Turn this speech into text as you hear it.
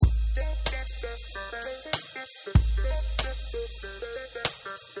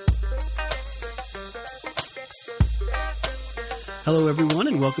Hello, everyone,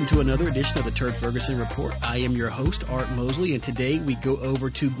 and welcome to another edition of the Turd Ferguson Report. I am your host, Art Mosley, and today we go over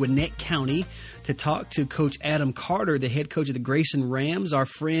to Gwinnett County to talk to Coach Adam Carter, the head coach of the Grayson Rams, our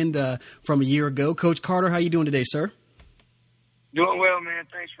friend from a year ago. Coach Carter, how are you doing today, sir? Doing well, man.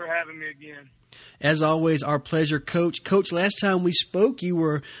 Thanks for having me again. As always, our pleasure, Coach. Coach, last time we spoke, you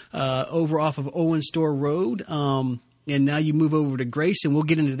were over off of Owen Store Road, and now you move over to Grayson. We'll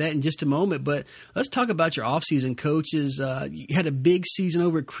get into that in just a moment, but let's talk about your offseason, coaches. You had a big season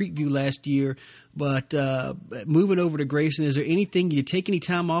over at Creekview last year, but moving over to Grayson, is there anything, do you take any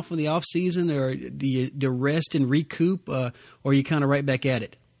time off in the offseason, or do you rest and recoup, or are you kind of right back at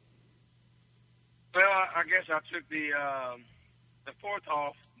it? Well, I guess I took the 4th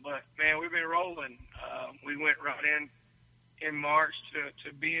off, but, man, we've been rolling. We went right in March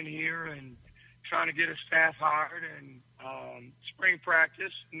to being here and trying to get a staff hired and spring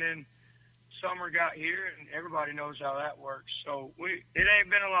practice, and then summer got here, and everybody knows how that works. So it ain't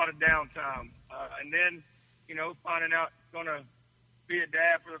been a lot of downtime. And then, finding out going to be a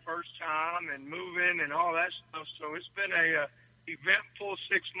dad for the first time and moving and all that stuff. So it's been a eventful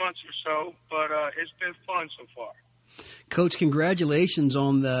 6 months or so, but it's been fun so far. Coach, congratulations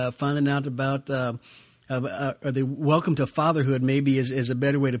on finding out about the welcome to fatherhood, maybe is a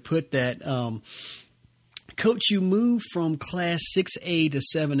better way to put that. Coach, you moved from Class 6A to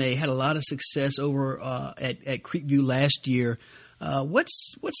 7A, had a lot of success over at Creekview last year.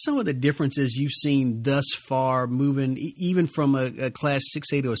 What's some of the differences you've seen thus far moving even from a Class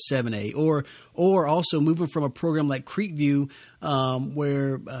 6A to a 7A, or also moving from a program like Creekview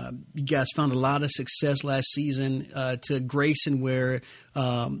where you guys found a lot of success last season to Grayson where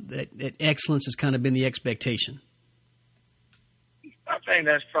that excellence has kind of been the expectation? I think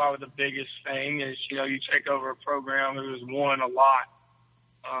that's probably the biggest thing is, you take over a program who has won a lot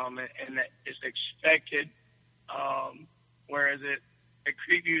and that is expected, whereas at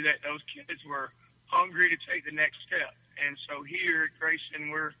Creekview that those kids were hungry to take the next step. And so here at Grayson,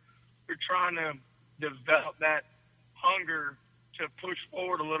 we're trying to develop that hunger to push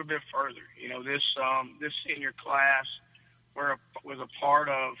forward a little bit further. This senior class was a part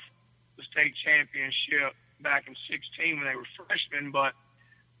of the state championship back in 2016 when they were freshmen, but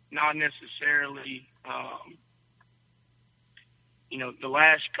not necessarily, the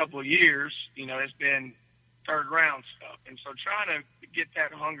last couple of years, it's been third round stuff. And so trying to get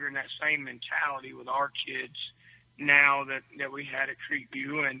that hunger and that same mentality with our kids now that we had at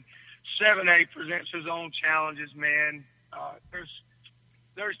Creekview. And 7A presents its own challenges, man.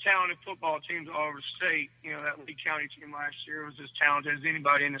 There's talented football teams all over the state. That Lee County team last year was as talented as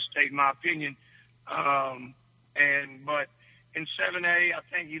anybody in the state, in my opinion. But in 7A, I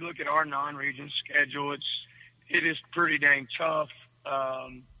think you look at our non-region schedule, it is pretty dang tough.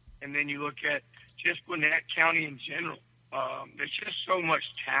 And then you look at just Gwinnett County in general. There's just so much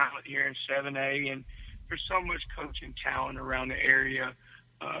talent here in 7A, and there's so much coaching talent around the area.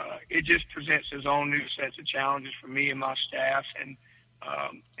 It just presents its own new sets of challenges for me and my staff. And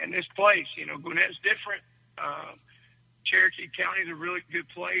this place, Gwinnett's different. Cherokee County is a really good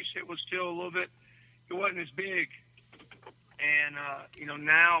place. It was still a little bit, it wasn't as big. And,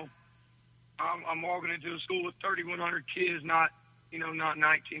 now I'm walking into a school with 3,100 kids, not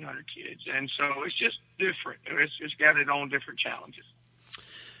 1,900 kids. And so it's just different. It's just got its own different challenges.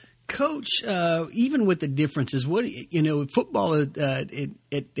 Coach, even with the differences, football at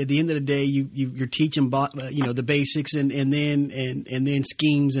the end of the day, you're teaching the basics and then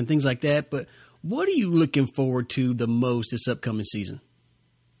schemes and things like that. But what are you looking forward to the most this upcoming season?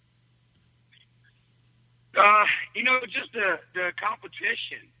 Just the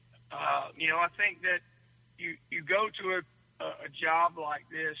competition. I think that you go to a job like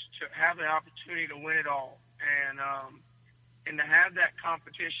this to have the opportunity to win it all, and to have that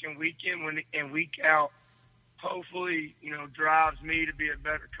competition week in and week out, hopefully, drives me to be a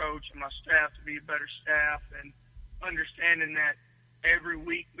better coach and my staff to be a better staff, and understanding that every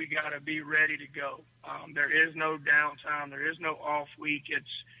week we got to be ready to go. There is no downtime. There is no off week.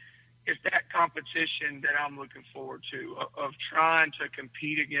 It's that competition that I'm looking forward to, of trying to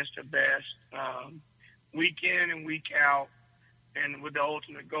compete against the best week in and week out, and with the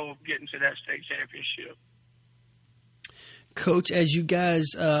ultimate goal of getting to that state championship. Coach, as you guys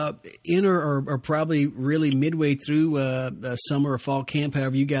enter or probably really midway through summer or fall camp,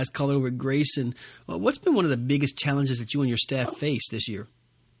 however you guys call it over at Grayson, what's been one of the biggest challenges that you and your staff face this year?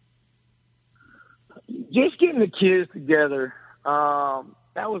 Just getting the kids together.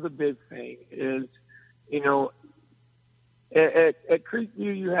 That was a big thing. At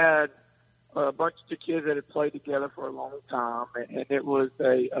Creekview, you had a bunch of kids that had played together for a long time, and it was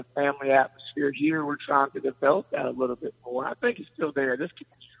a family atmosphere. Here we're trying to develop that a little bit more. I think it's still there. This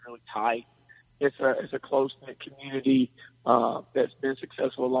community is really tight. It's a close-knit community that's been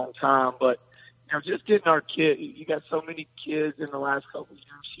successful a long time. But, you know, just getting our kids, you got so many kids in the last couple of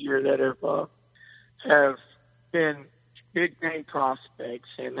years here that have been big-name prospects,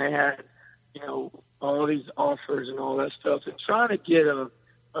 and they had, you know, all these offers and all that stuff, and trying to get a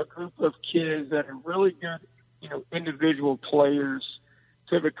group of kids that are really good, you know, individual players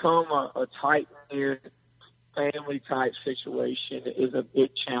to become a tight-knit family-type situation is a big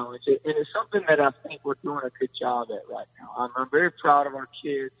challenge. And it's something that I think we're doing a good job at right now. I'm very proud of our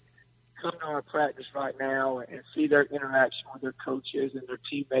kids coming to our practice right now and see their interaction with their coaches and their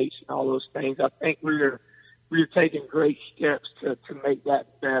teammates and all those things. I think we're taking great steps to make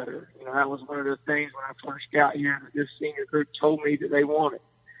that better. You know, that was one of the things when I first got here that this senior group told me that they wanted.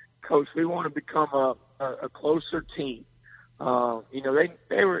 Coach, we want to become a closer team. You know,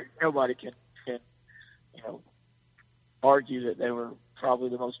 they were, nobody can, you know, argue that they were probably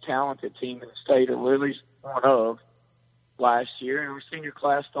the most talented team in the state, or at least one of, last year. And our senior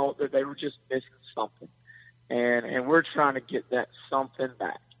class thought that they were just missing something. And we're trying to get that something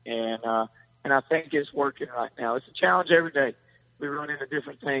back. And I think it's working right now. It's a challenge every day. We run into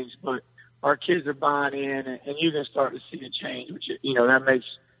different things, but our kids are buying in, and you can start to see a change, which, you know, that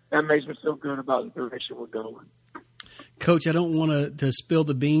makes me feel good about the direction we're going. Coach, I don't want to spill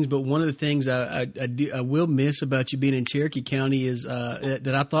the beans, but one of the things I will miss about you being in Cherokee County is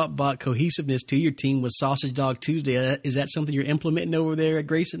that I thought brought cohesiveness to your team was Sausage Dog Tuesday. Is that something you're implementing over there at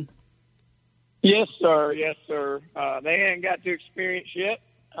Grayson? Yes, sir. Yes, sir. They haven't got to experience yet.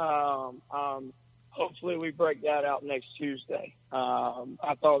 Hopefully we break that out next Tuesday.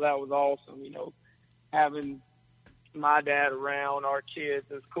 I thought that was awesome. You know, having my dad around our kids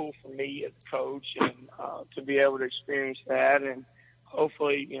is cool for me as a coach, and to be able to experience that. And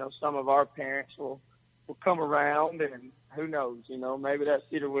hopefully, you know, some of our parents will come around, and who knows, you know, maybe that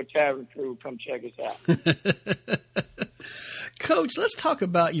Cedarwood Tavern crew will come check us out. Coach, let's talk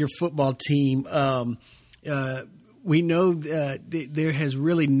about your football team. We know there has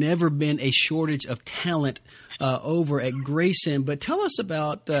really never been a shortage of talent over at Grayson, but tell us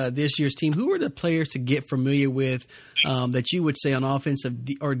about this year's team. Who are the players to get familiar with that you would say on offense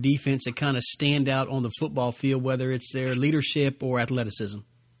or defense that kind of stand out on the football field, whether it's their leadership or athleticism?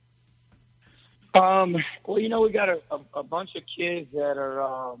 Well, you know, we got a bunch of kids that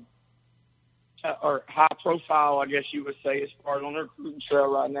are high profile, I guess you would say, as far as on their recruiting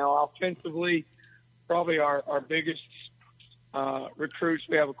trail right now. Offensively, probably our biggest recruits.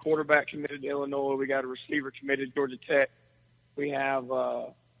 We have a quarterback committed to Illinois. We got a receiver committed to Georgia Tech. We have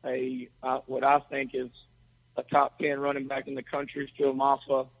what I think is a top 10 running back in the country, Phil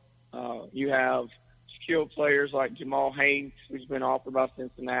Maffa. You have skilled players like Jamal Haynes, who's been offered by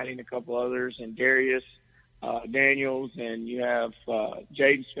Cincinnati, and a couple others, and Darius Daniels, and you have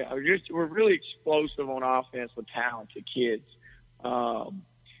Jaden Smith. We're really explosive on offense with talented kids.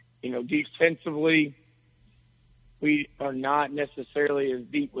 You know, defensively, we are not necessarily as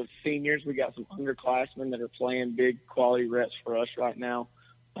deep with seniors. We got some underclassmen that are playing big quality reps for us right now.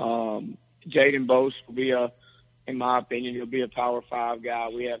 Jaden Bose will be in my opinion, he'll be a Power 5 guy.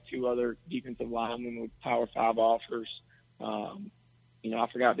 We have two other defensive linemen with Power 5 offers. You know, I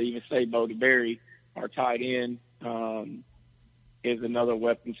forgot to even say Bo DeBerry, our tight end, is another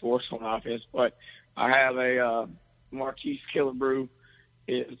weapon for us on offense. But I have a Marquise Killebrew.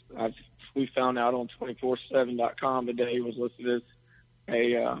 We found out on 247.com today, was listed as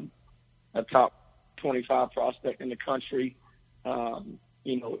a top 25 prospect in the country. You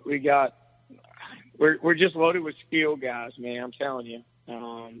know, we're just loaded with skill guys, man. I'm telling you,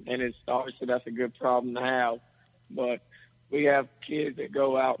 and it's obviously that's a good problem to have. But we have kids that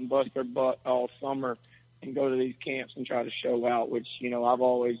go out and bust their butt all summer and go to these camps and try to show out. Which, you know, I've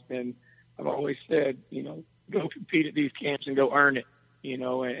always said, you know, go compete at these camps and go earn it. You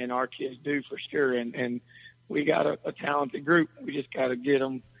know, and our kids do for sure. And we got a talented group. We just got to get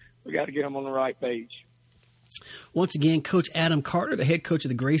them. We got to get them on the right page. Once again, Coach Adam Carter, the head coach of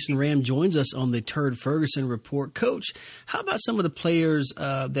the Grayson Ram, joins us on the Turd Ferguson Report. Coach, how about some of the players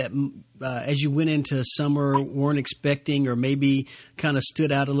that, as you went into summer, weren't expecting or maybe kind of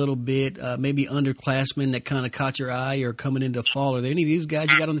stood out a little bit, maybe underclassmen that kind of caught your eye or coming into fall? Are there any of these guys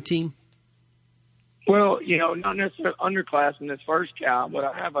you got on the team? Well, you know, not necessarily underclassmen, this first guy, but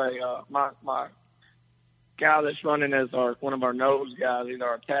I have my guy that's running as one of our nose guys. He's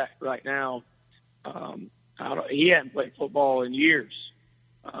our attack right now. He hadn't played football in years,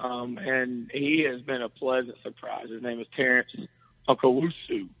 and he has been a pleasant surprise. His name is Terrence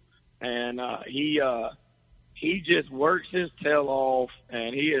Okowusu. and he just works his tail off,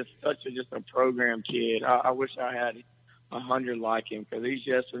 and he is just a program kid. I wish I had 100 like him, because he's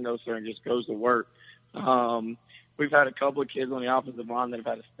yes or no sir and just goes to work. We've had a couple of kids on the offensive line that have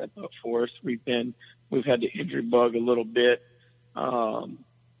had to step up for us. We've had the injury bug a little bit. I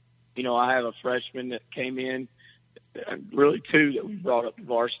have a freshman that came in, really two that we brought up to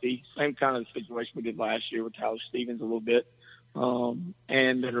varsity. Same kind of situation we did last year with Tyler Stevens a little bit.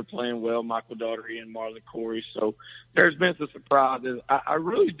 And that are playing well, Michael Daugherty and Marlon Corey. So there's been some surprises. I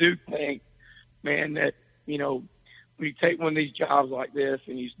really do think, man, that, when you take one of these jobs like this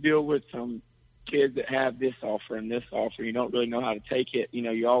and you deal with some kids that have this offer and this offer, you don't really know how to take it.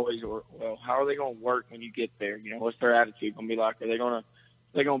 You always are, well, how are they going to work when you get there? What's their attitude going to be like? Are they going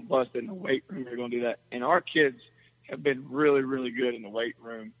to bust it in the weight room? They're going to do that. And our kids have been really, really good in the weight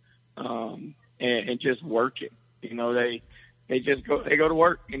room, and just working. They go to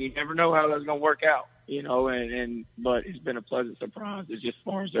work, and you never know how that's going to work out, but it's been a pleasant surprise as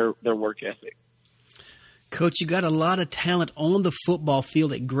far as their work ethic. Coach, you got a lot of talent on the football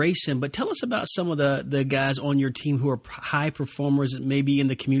field at Grayson, but tell us about some of the guys on your team who are high performers, maybe in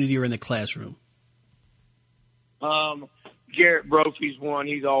the community or in the classroom. Garrett Brophy's one.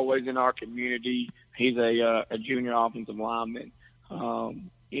 He's always in our community. He's a junior offensive lineman.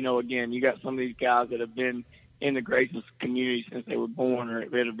 Again, you got some of these guys that have been in the Grayson community since they were born or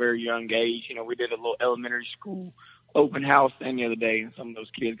at a very young age. We did a little elementary school open house thing the other day, and some of those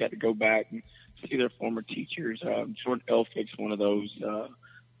kids got to go back and see their former teachers. Jordan Elphick's one of those.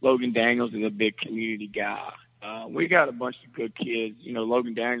 Logan Daniels is a big community guy. We got a bunch of good kids.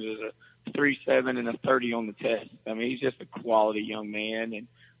 Logan Daniels is a 3.7 and a 30 on the test. I mean, he's just a quality young man,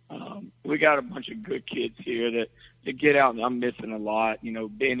 and we got a bunch of good kids here that get out, and I'm missing a lot.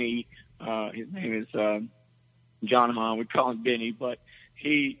 Benny, his name is John Hahn. We call him Benny, but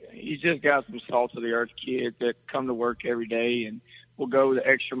he's just got some salt of the earth kids that come to work every day and will go the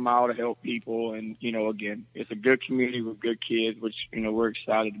extra mile to help people. And, again, it's a good community with good kids, which, we're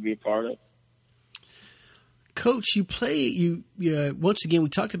excited to be a part of. Coach, once again, we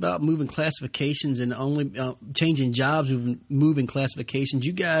talked about moving classifications and only changing jobs, moving classifications.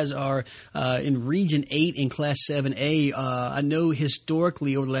 You guys are in Region 8 in Class 7A. I know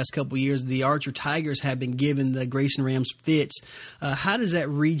historically over the last couple of years, the Archer Tigers have been given the Grayson Rams fits. How does that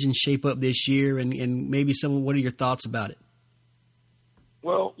region shape up this year, and maybe what are your thoughts about it?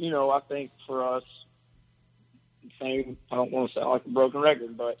 Well, I think for us, I don't want to sound like a broken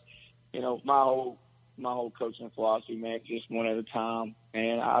record, but, my whole coaching philosophy, man, just one at a time.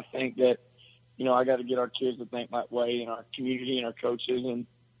 And I think that, I got to get our kids to think that way, and our community and our coaches. And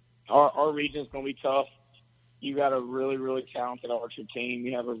our region's going to be tough. You got a really, really talented Archer team.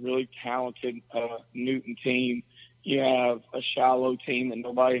 You have a really talented Newton team. You have a Shiloh team that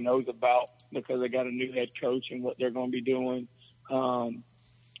nobody knows about because they got a new head coach and what they're going to be doing.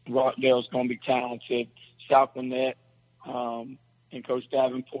 Rockdale's going to be talented. South Gwinnett, and Coach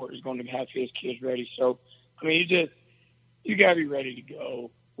Davenport is going to have his kids ready. So, I mean, you got to be ready to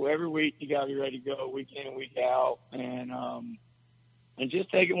go. Well, every week you got to be ready to go, week in and week out, and just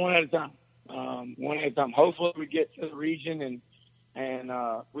take it one at a time. One at a time. Hopefully we get to the region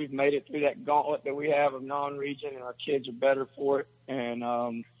and we've made it through that gauntlet that we have of non-region, and our kids are better for it, and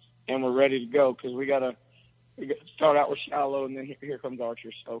we're ready to go, because we got to start out with Shiloh, and then here comes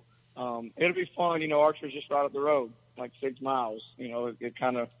Archer. So it'll be fun. Archer's just right up the road, like 6 miles. It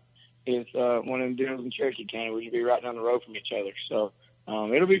kind of is one of them deals in Cherokee County where you be right down the road from each other. So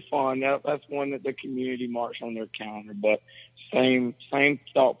it'll be fun. That's one that the community marks on their calendar. But same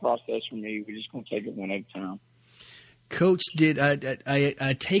thought process for me. We're just going to take it one at a time. Coach,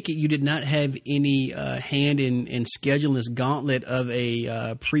 I take it you did not have any hand in scheduling this gauntlet of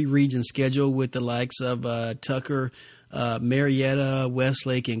a pre-region schedule with the likes of Tucker, Marietta,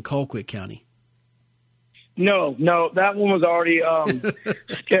 Westlake, and Colquitt County? No, that one was already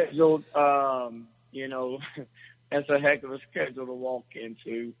scheduled. That's a heck of a schedule to walk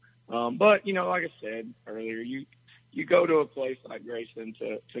into. But, like I said earlier, you go to a place like Grayson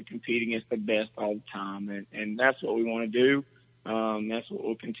to compete against the best all the time, and that's what we want to do. That's what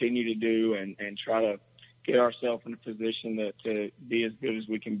we'll continue to do, and try to get ourselves in a position to be as good as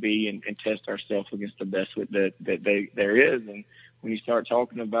we can be, and test ourselves against the best that there is. And when you start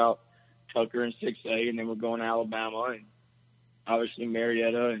talking about Tucker in 6A, and then we're going to Alabama, and obviously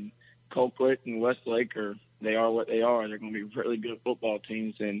Marietta and Colquitt and Westlake they are what they are. They're going to be really good football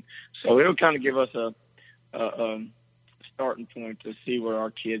teams, and so it'll kind of give us a starting point to see where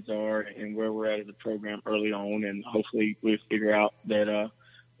our kids are and where we're at as a program early on, and hopefully we'll figure out that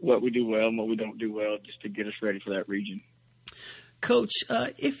what we do well and what we don't do well, just to get us ready for that region. Coach,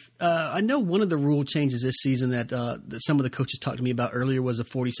 if I know one of the rule changes this season that some of the coaches talked to me about earlier was a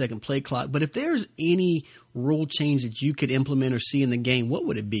 40-second play clock. But if there's any rule change that you could implement or see in the game, what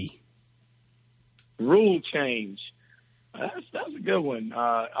would it be? Rule change. That's a good one.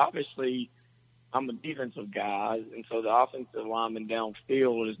 Obviously, I'm a defensive guy, and so the offensive lineman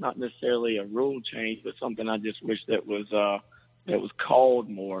downfield is not necessarily a rule change, but something I just wish that was called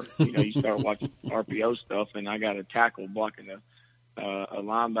more. You start watching RPO stuff, and I got a tackle blocking a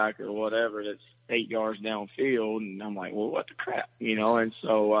linebacker or whatever that's 8 yards downfield, and I'm like, well, what the crap, And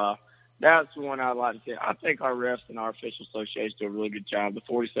so that's the one I'd like to see. I think our refs and our official associations do a really good job. The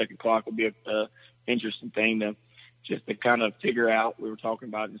 40-second clock will be a interesting thing to kind of figure out. We were talking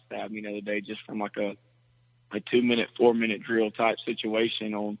about it in staff the other day, just from like a 2-minute, 4-minute drill type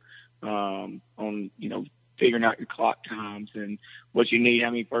situation on figuring out your clock times and what you need, how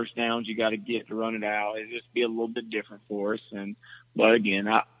many first downs you got to get to run it out. It'd just be a little bit different for us. But again,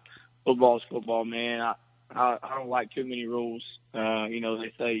 football's football, man. I don't like too many rules.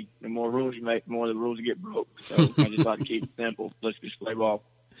 They say the more rules you make, the more the rules get broke. So I just like to keep it simple. Let's just play ball.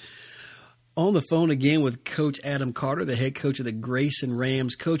 On the phone again with Coach Adam Carter, the head coach of the Grayson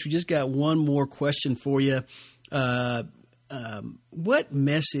Rams. Coach, we just got one more question for you. What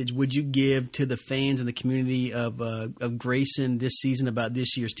message would you give to the fans and the community of Grayson this season about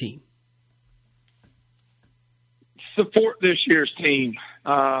this year's team? Support this year's team.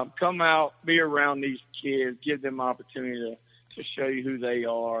 Come out, be around these kids, give them opportunity to show you who they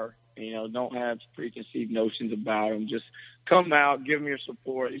are. Don't have preconceived notions about them. Just come out, give them your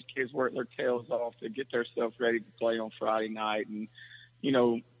support. These kids work their tails off to get themselves ready to play on Friday night. And,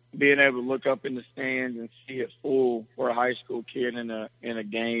 being able to look up in the stands and see it full for a high school kid in a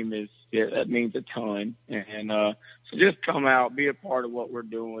game that means a ton. And so just come out, be a part of what we're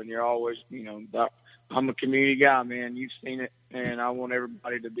doing. You're always, I'm a community guy, man. You've seen it, and I want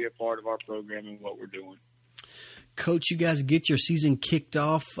everybody to be a part of our program and what we're doing. Coach, you guys get your season kicked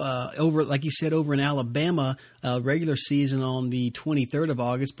off like you said, over in Alabama, regular season on the 23rd of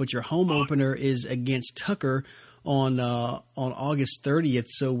August, but your home opener is against Tucker on August 30th.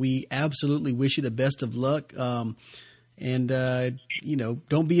 So we absolutely wish you the best of luck. Don't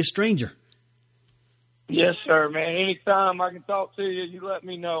be a stranger. Yes, sir, man. Anytime I can talk to you, you let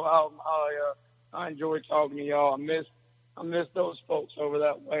me know. I enjoy talking to y'all. I miss those folks over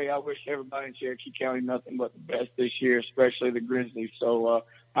that way. I wish everybody in Cherokee County nothing but the best this year, especially the Grizzlies. So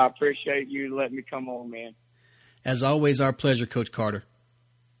I appreciate you letting me come on, man. As always, our pleasure, Coach Carter.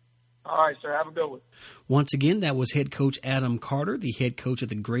 All right, sir. Have a good one. Once again, that was head coach Adam Carter, the head coach of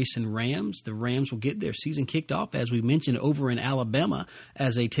the Grayson Rams. The Rams will get their season kicked off, as we mentioned, over in Alabama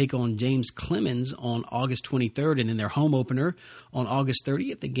as they take on James Clemens on August 23rd, and then their home opener on August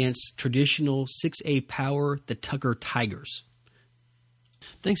 30th against traditional 6A power, the Tucker Tigers.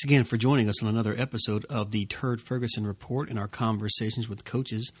 Thanks again for joining us on another episode of the Turd Ferguson Report and our conversations with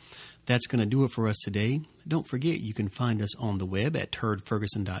coaches. That's going to do it for us today. Don't forget, you can find us on the web at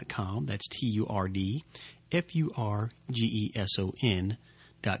turdferguson.com. That's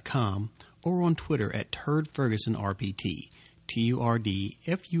TURDFURGESON.com, or on Twitter at turdfergusonrpt.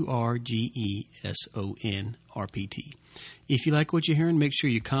 TURDFURGESONRPT. If you like what you're hearing, make sure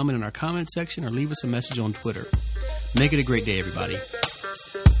you comment in our comment section or leave us a message on Twitter. Make it a great day, everybody.